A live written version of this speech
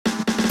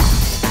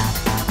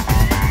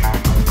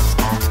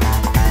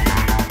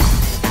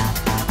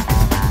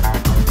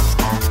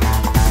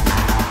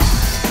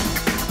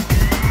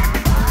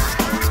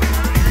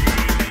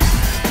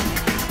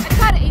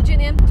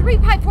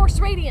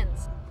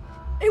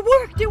It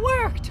worked! It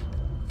worked!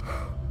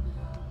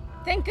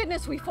 Thank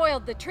goodness we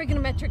foiled the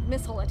trigonometric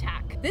missile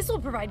attack. This will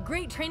provide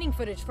great training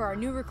footage for our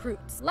new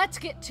recruits. Let's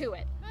get to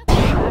it.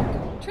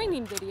 MathInBlack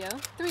Training Video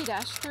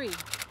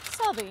 3-3,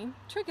 Solving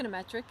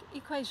Trigonometric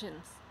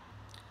Equations.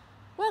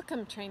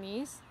 Welcome,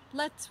 trainees.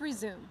 Let's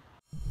resume.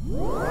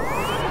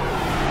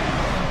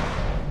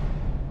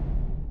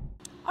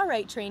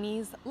 Alright,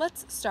 trainees,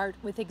 let's start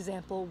with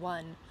example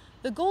 1.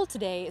 The goal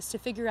today is to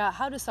figure out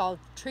how to solve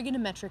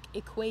trigonometric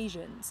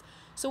equations.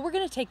 So we're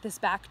going to take this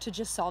back to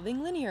just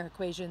solving linear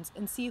equations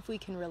and see if we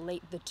can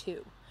relate the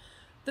two.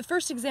 The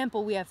first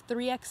example, we have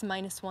 3x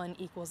minus 1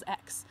 equals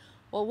x.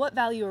 Well, what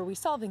value are we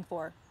solving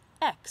for?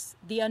 X,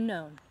 the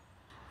unknown.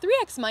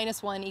 3x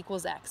minus 1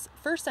 equals x.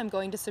 First, I'm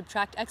going to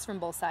subtract x from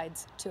both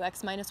sides.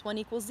 2x minus 1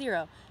 equals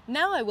 0.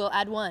 Now I will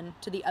add 1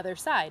 to the other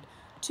side.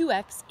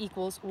 2x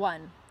equals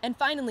 1. And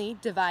finally,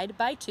 divide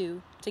by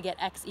 2 to get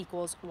x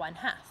equals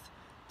 1/2.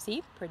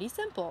 See, pretty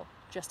simple.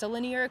 Just a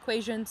linear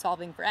equation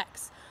solving for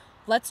x.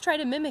 Let's try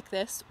to mimic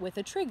this with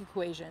a trig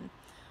equation.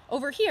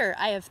 Over here,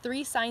 I have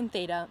 3 sine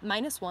theta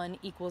minus 1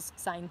 equals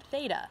sine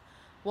theta.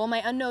 Well,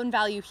 my unknown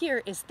value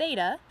here is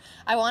theta.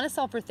 I want to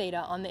solve for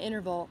theta on the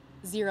interval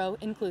 0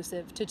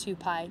 inclusive to 2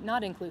 pi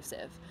not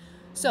inclusive.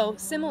 So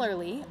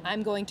similarly,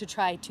 I'm going to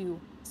try to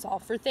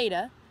solve for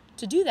theta.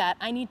 To do that,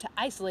 I need to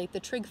isolate the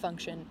trig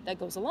function that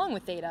goes along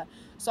with theta.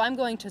 So I'm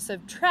going to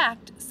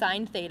subtract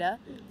sine theta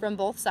from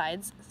both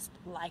sides,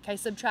 like I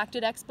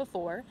subtracted x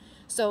before.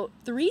 So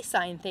 3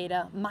 sine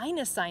theta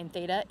minus sine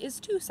theta is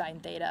 2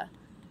 sine theta.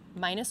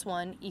 Minus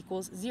 1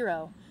 equals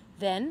 0.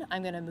 Then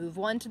I'm going to move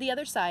 1 to the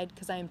other side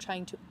because I am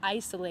trying to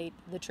isolate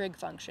the trig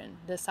function,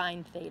 the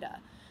sine theta.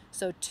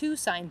 So 2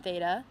 sine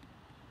theta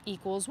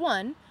equals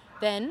 1.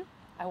 Then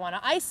I want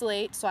to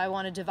isolate, so I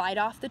want to divide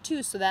off the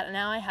 2 so that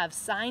now I have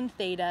sine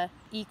theta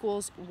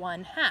equals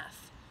 1/2.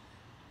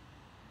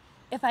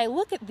 If I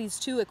look at these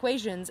two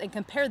equations and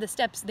compare the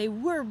steps, they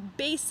were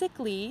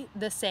basically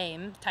the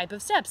same type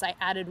of steps. I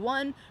added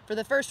 1 for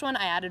the first one,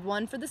 I added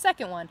 1 for the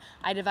second one.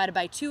 I divided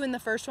by 2 in the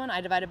first one, I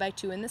divided by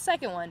 2 in the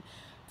second one.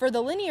 For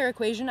the linear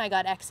equation, I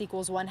got x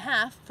equals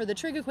 1/2. For the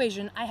trig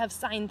equation, I have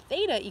sine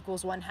theta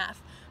equals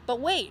 1/2. But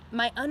wait,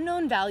 my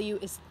unknown value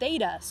is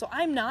theta, so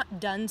I'm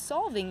not done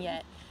solving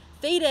yet.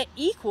 Theta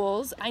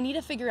equals, I need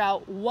to figure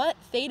out what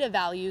theta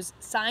values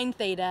sine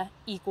theta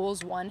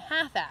equals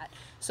 1/2 at.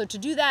 So to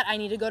do that, I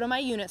need to go to my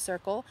unit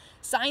circle.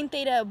 Sine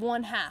theta of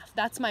 1/2,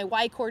 that's my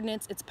y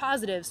coordinates, it's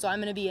positive, so I'm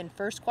going to be in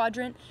first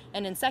quadrant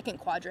and in second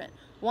quadrant.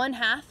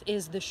 1/2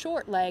 is the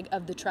short leg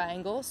of the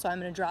triangle, so I'm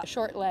going to draw a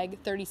short leg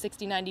 30,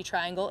 60, 90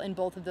 triangle in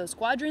both of those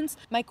quadrants.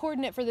 My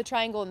coordinate for the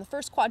triangle in the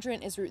first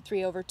quadrant is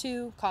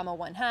 √3/2,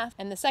 1/2,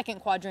 and the second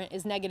quadrant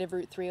is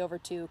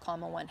 -√3/2,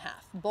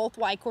 1/2. Both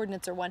y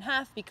coordinates are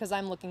 1/2 because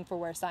I'm looking for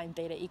where sine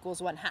theta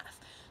equals 1/2.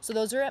 So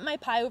those are at my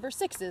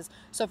pi/6's.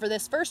 So for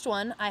this first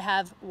one, I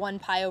have 1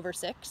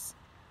 pi/6.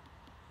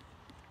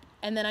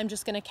 And then I'm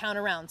just going to count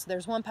around. So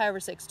there's 1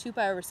 pi/6, 2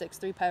 pi/6,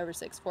 3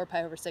 pi/6, 4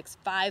 pi/6,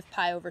 5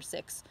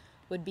 pi/6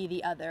 would be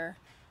the other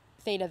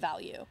theta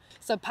value.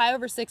 So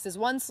pi/6 is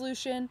one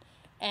solution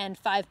and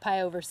 5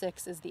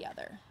 pi/6 is the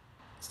other.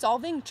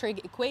 Solving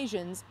trig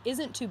equations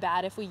isn't too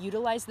bad if we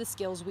utilize the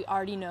skills we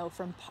already know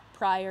from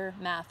prior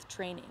math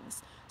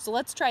trainings. So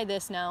let's try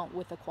this now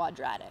with a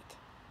quadratic.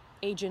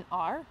 Agent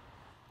R.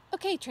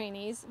 Okay,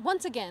 trainees,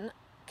 once again,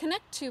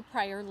 connect to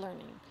prior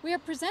learning. We are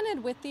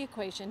presented with the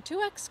equation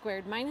 2x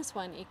squared minus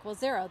 1 equals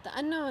 0. The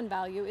unknown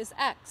value is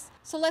x.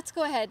 So let's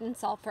go ahead and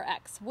solve for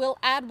x. We'll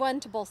add 1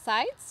 to both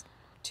sides.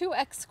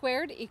 2x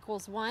squared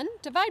equals 1.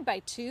 Divide by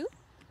 2.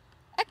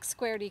 X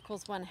squared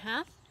equals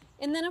 1/2.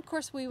 And then, of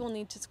course, we will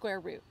need to square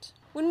root.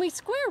 When we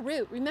square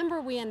root,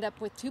 remember we end up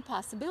with two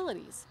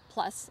possibilities,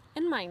 plus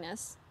and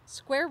minus,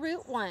 square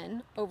root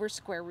 1 over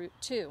square root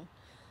 2.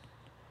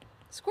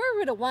 Square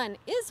root of 1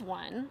 is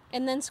 1,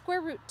 and then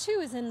square root 2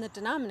 is in the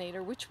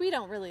denominator, which we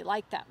don't really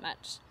like that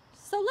much.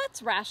 So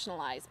let's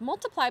rationalize.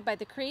 Multiply by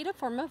the creative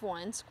form of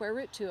 1, square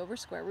root 2 over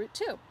square root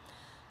 2.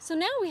 So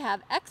now we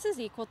have x is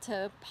equal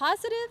to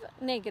positive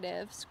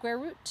negative square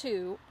root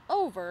 2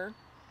 over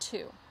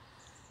 2.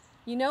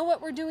 You know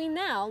what we're doing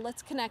now?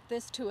 Let's connect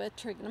this to a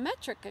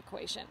trigonometric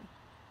equation.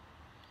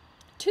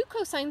 2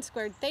 cosine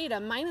squared theta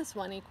minus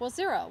 1 equals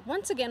 0.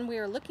 Once again, we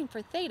are looking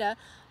for theta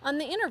on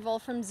the interval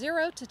from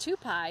 0 to 2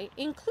 pi,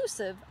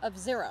 inclusive of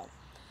 0.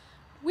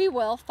 We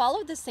will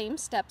follow the same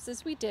steps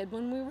as we did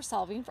when we were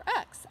solving for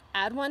x.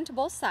 Add 1 to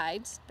both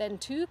sides, then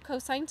 2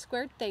 cosine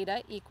squared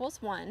theta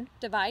equals 1,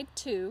 divide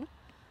 2.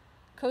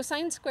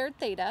 Cosine squared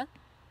theta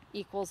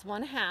equals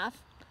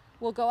 1/2.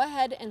 We'll go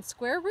ahead and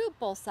square root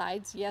both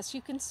sides. Yes,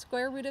 you can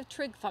square root a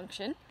trig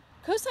function.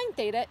 Cosine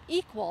theta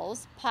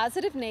equals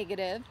positive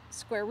negative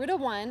square root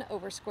of 1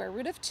 over square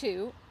root of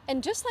 2.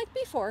 And just like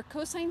before,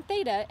 cosine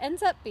theta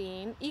ends up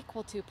being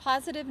equal to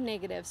positive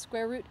negative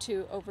square root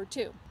 2 over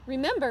 2.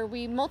 Remember,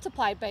 we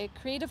multiplied by a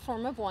creative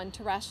form of 1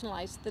 to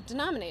rationalize the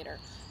denominator.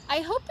 I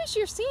hope as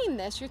you're seeing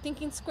this, you're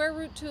thinking square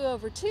root 2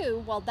 over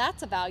 2, well,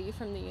 that's a value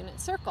from the unit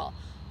circle.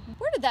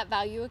 Where did that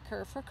value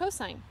occur for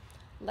cosine?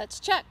 Let's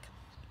check.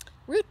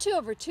 Root 2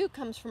 over 2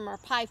 comes from our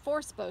pi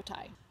force bow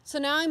tie. So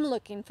now I'm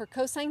looking for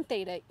cosine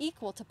theta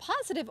equal to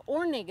positive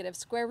or negative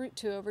square root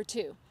 2 over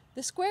 2.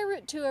 The square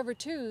root 2 over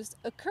 2's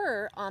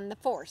occur on the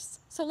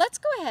force. So let's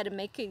go ahead and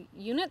make a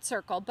unit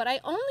circle, but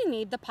I only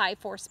need the pi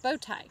force bow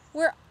tie,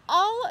 where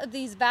all of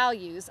these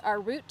values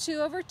are root 2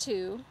 over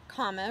 2,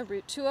 comma,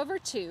 root 2 over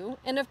 2,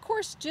 and of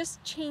course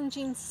just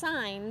changing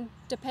sign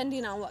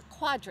depending on what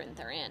quadrant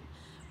they're in.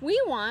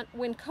 We want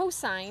when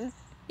cosine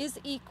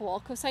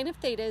of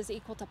theta is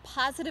equal to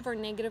positive or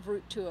negative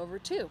root 2 over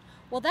 2.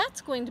 Well,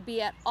 that's going to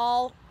be at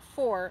all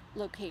 4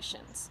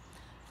 locations.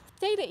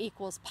 Theta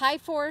equals pi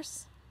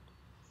force,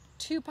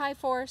 2 pi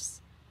force,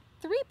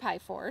 3 pi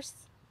force,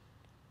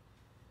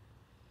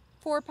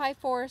 4 pi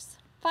force,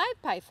 5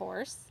 pi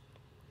force,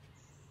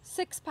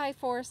 6 pi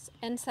force,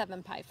 and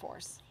 7 pi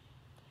force.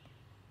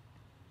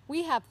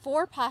 We have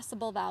 4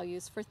 possible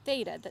values for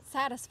theta that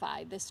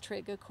satisfy this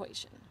trig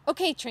equation.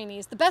 Okay,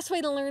 trainees, the best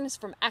way to learn is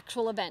from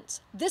actual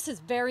events. This is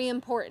very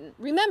important.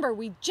 Remember,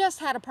 we just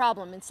had a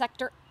problem in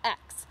sector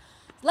X.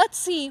 Let's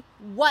see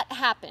what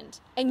happened,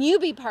 and you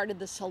be part of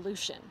the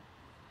solution.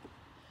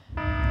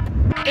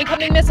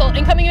 Incoming missile,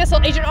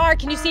 Agent R,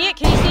 can you see it?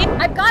 Can you see it?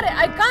 I've got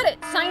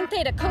it. Sine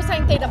theta,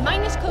 cosine theta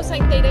minus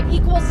cosine theta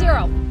equals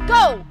 0.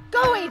 Go,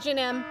 Agent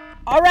M.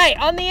 All right,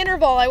 on the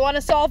interval, I want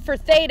to solve for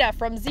theta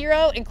from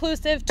 0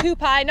 inclusive, 2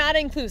 pi not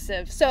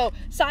inclusive. So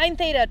sine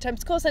theta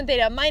times cosine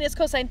theta minus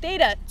cosine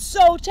theta.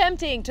 So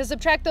tempting to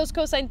subtract those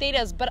cosine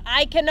thetas, but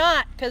I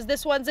cannot because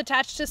this one's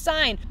attached to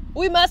sine.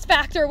 We must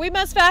factor.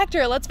 Let's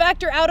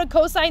factor out a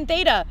cosine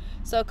theta.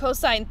 So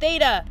cosine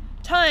theta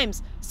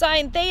times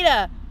sine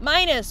theta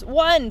minus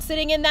 1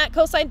 sitting in that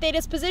cosine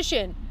theta's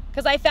position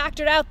because I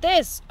factored out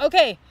this.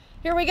 Okay,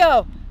 here we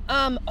go.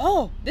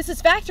 Oh, this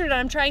is factored and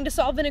I'm trying to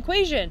solve an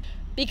equation.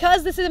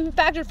 Because this is in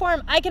factored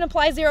form, I can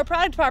apply zero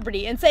product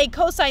property and say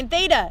cosine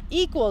theta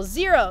equals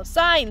 0,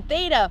 sine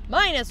theta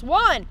minus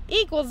 1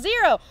 equals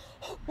 0.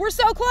 We're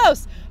so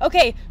close.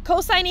 Okay,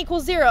 cosine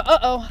equals 0.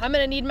 Uh-oh, I'm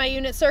gonna need my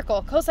unit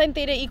circle. Cosine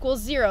theta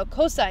equals 0.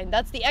 Cosine,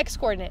 that's the x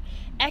coordinate.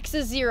 X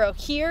is 0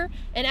 here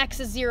and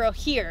x is 0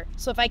 here.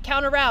 So if I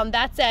count around,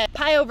 that's at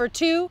pi over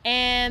 2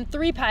 and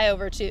 3 pi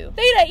over 2.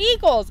 Theta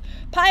equals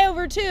pi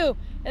over 2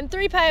 and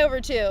 3 pi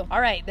over 2. All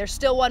right, there's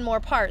still one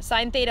more part.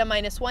 Sine theta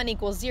minus 1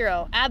 equals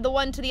 0. Add the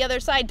 1 to the other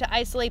side to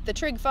isolate the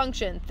trig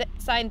function.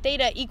 Sine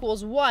theta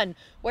equals 1.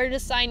 Where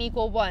does sine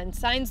equal 1?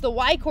 Sine's the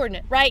y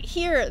coordinate. Right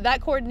here,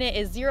 that coordinate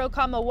is 0,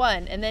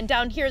 1. And then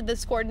down here,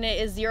 this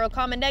coordinate is 0,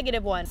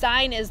 negative 1.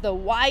 Sine is the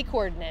y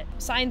coordinate.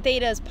 Sine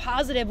theta is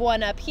positive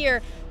 1 up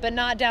here, but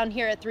not down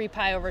here at 3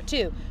 pi over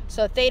 2.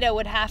 So theta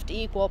would have to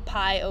equal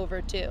pi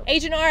over 2.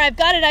 Agent R, I've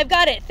got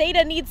it.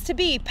 Theta needs to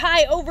be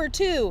pi over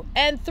 2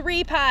 and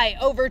 3 pi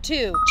over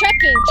 2.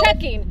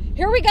 Checking.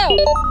 Here we go.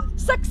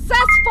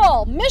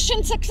 Successful.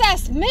 Mission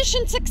success.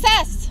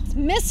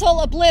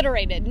 Missile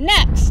obliterated.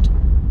 Next.